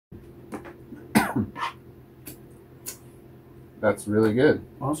That's really good.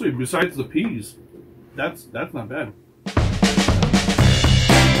 Honestly, besides the peas, that's not bad.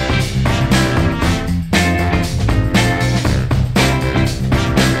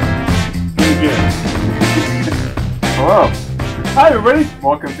 Hello. Hi, everybody.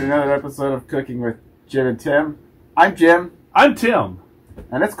 Welcome to another episode of Cooking with Jim and Tim. I'm Jim. I'm Tim.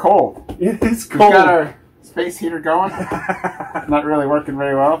 And it's cold. It is We've cold. got our space heater going. Not really working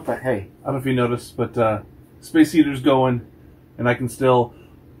very well, but hey. I don't know if you noticed, but space heater's going, and I can still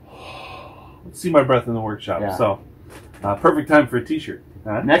see my breath in the workshop. Yeah. So, perfect time for a t-shirt.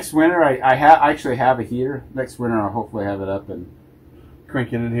 Next winter, I actually have a heater. Next winter, I'll hopefully have it up and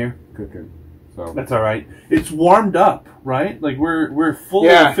Cranking in here. cooking. So That's all right. It's warmed up, right? Like we're fully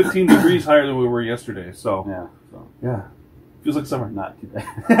Yeah. 15 degrees higher than we were yesterday. So yeah, feels like summer. not too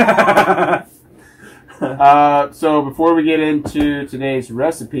bad. So before we get into today's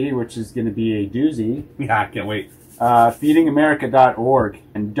recipe, which is going to be a doozy, Yeah, I can't wait. feedingamerica.org,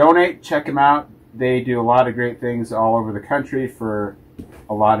 and donate. Check them out. They do a lot of great things all over the country for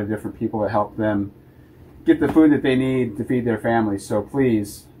a lot of different people that help them get the food that they need to feed their families. So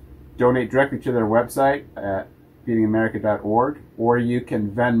please donate directly to their website at feedingamerica.org, or you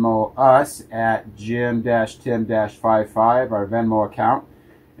can Venmo us at Jim-Tim-55, our Venmo account,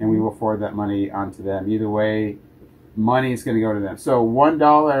 and we will forward that money onto them. Either way, money is going to go to them. So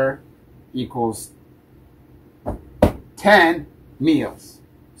 $1 equals 10 meals.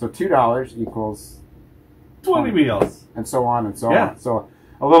 So $2 equals 20 meals. and so on and so Yeah. on. So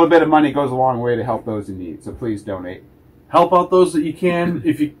a little bit of money goes a long way to help those in need. So please donate. Help out those that you can.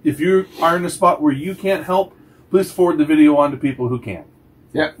 If you are in a spot where you can't help, please forward the video on to people who can.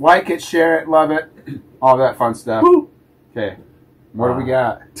 Yep. Like it, share it, love it, all that fun stuff. Woo! Okay. What do we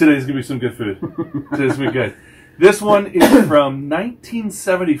got? Today's gonna be some good food. Today's gonna be good. This one is from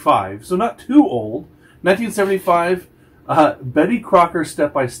 1975, so not too old. 1975. Betty Crocker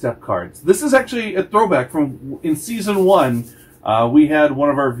Step-by-Step Cards. This is actually a throwback from in season 1. We had one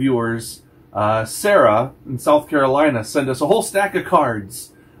of our viewers, Sarah in South Carolina, send us a whole stack of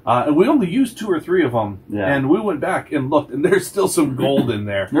cards, and we only used 2 or 3 of them. Yeah. And we went back and looked, and there's still some gold in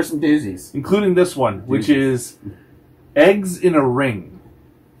there, There's some doozies. including this one, which is eggs in a ring.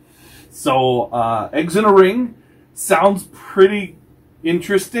 So eggs in a ring sounds pretty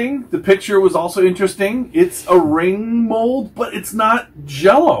interesting. The picture was also interesting. It's a ring mold, but it's not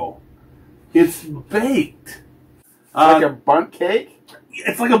Jell-O. It's baked. Like a bunt cake?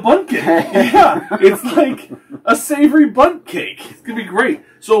 It's like a bunt cake. Yeah, it's like a savory bunt cake. It's gonna be great.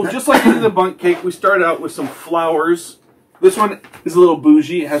 So just like in the bunt cake, we start out with some flours. This one is a little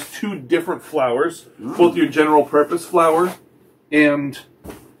bougie. It has 2 different flours, both your general purpose flour and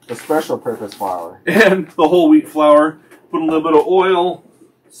A special purpose flour. the whole wheat flour. Put a little bit of oil,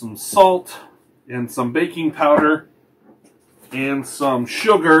 some salt, and some baking powder, and some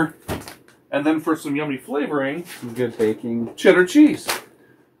sugar. And then for some yummy flavoring, Some good baking. cheddar cheese.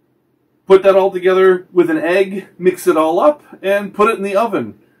 Put that all together with an egg, mix it all up, and put it in the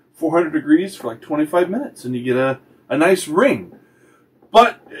oven. 400 degrees for like 25 minutes, and you get a nice ring.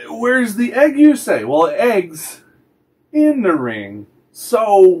 But where's the egg, you say? Well, eggs in the ring.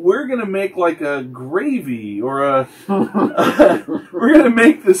 So we're going to make like a gravy or a... we're going to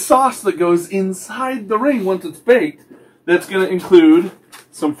make the sauce that goes inside the ring once it's baked. That's going to include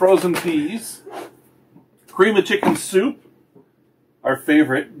some frozen peas, cream of chicken soup, our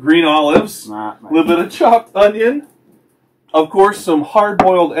favorite, green olives, a little bit of chopped onion, of course, some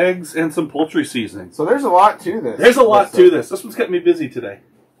hard-boiled eggs, and some poultry seasoning. So there's a lot to this. There's a lot to this. This one's kept me busy today.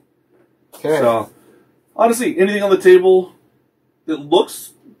 Okay. So, honestly, anything on the table that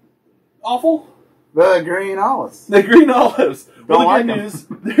looks awful? The green olives. The green olives. Well, the Don't good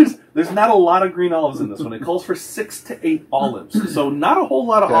like news, there's not a lot of green olives in this one. It calls for 6 to 8 olives. So not a whole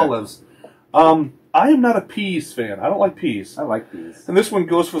lot of Okay. olives. I am not a peas fan. I don't like peas. I like peas. And this one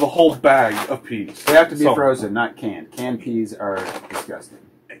goes for the whole bag of peas. They have to be So, frozen, not canned. Canned peas are disgusting.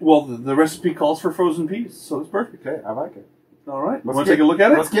 Well, the recipe calls for frozen peas, so it's perfect. Okay, I like it. All right. Let's Want to take a look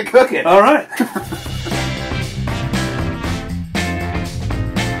at it? Let's get cooking. All right.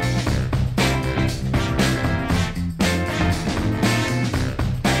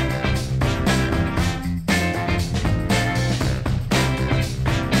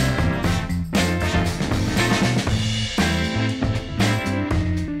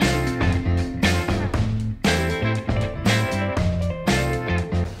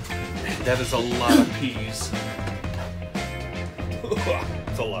 That is a lot of peas.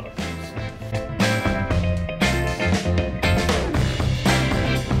 It's a lot of peas.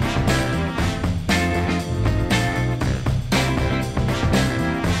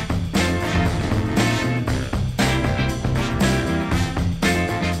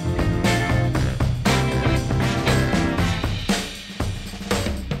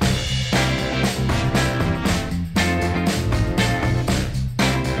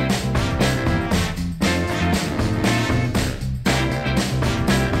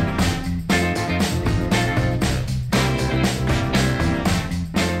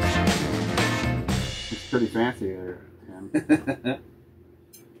 fancy there, Tim.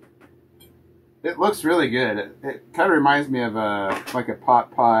 It looks really good. It kind of reminds me of like a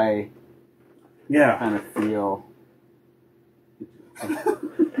pot pie. Yeah. Kind of feel.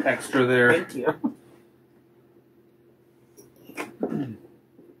 Extra there. Thank you.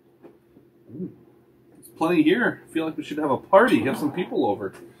 There's plenty here. I feel like we should have a party. Have some people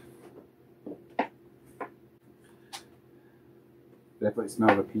over. Definitely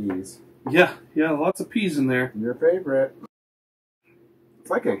smell the peas. Yeah, lots of peas in there. Your favorite. It's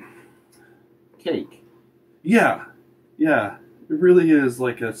like a cake. Yeah. It really is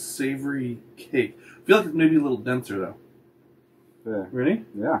like a savory cake. I feel like it's maybe a little denser though. Yeah. Ready?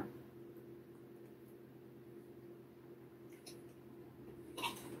 Yeah.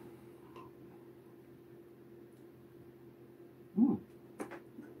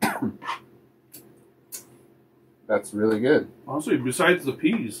 That's really good. Honestly, besides the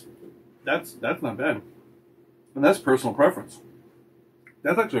peas, that's not bad. And that's personal preference.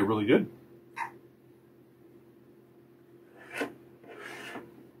 That's actually really good.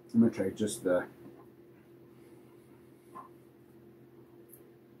 I'm going to try just the...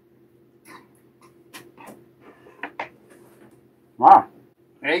 Wow.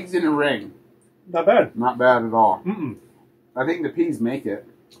 Eggs in a ring. Not bad. Not bad at all. Mm-mm. I think the peas make it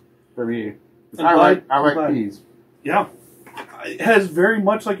for me. I like peas. Yeah. It has very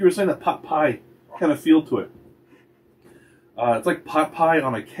much, like you were saying, a pot pie kind of feel to it. It's like pot pie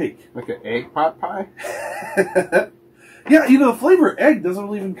on a cake. Like an egg pot pie? Yeah, the flavor egg doesn't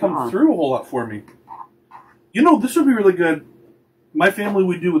really even come through a whole lot for me. This would be really good. My family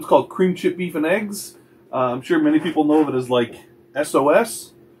would do what's called cream chip beef and eggs. I'm sure many people know of it as like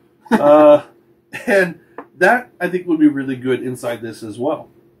SOS. And that, I think, would be really good inside this as well.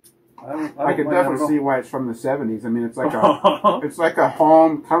 I could definitely see why it's from the 70s. I mean, it's like a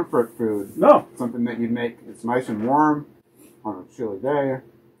home comfort food. No. Something that you make. It's nice and warm on a chilly day.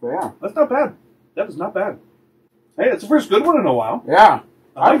 So yeah. That's not bad. That is not bad. Hey, it's the first good one in a while. Yeah.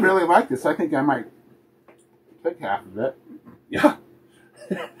 I really like this. I think I might take half of it. Yeah.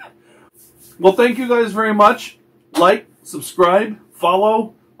 Well, thank you guys very much. Like, subscribe,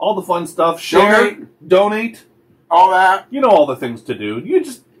 follow, all the fun stuff. Share, donate. All that. You know all the things to do. You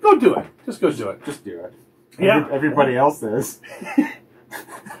just go do it. Just go do it. Just do it. Yeah. Everybody else is.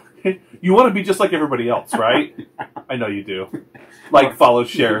 You want to be just like everybody else, right? I know you do. Like, follow,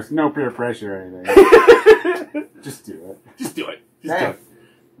 share. There's no peer pressure or anything. Just do it. Just do it. Just do it.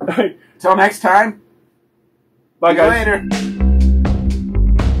 All right. Till next time. Bye, See you guys. later.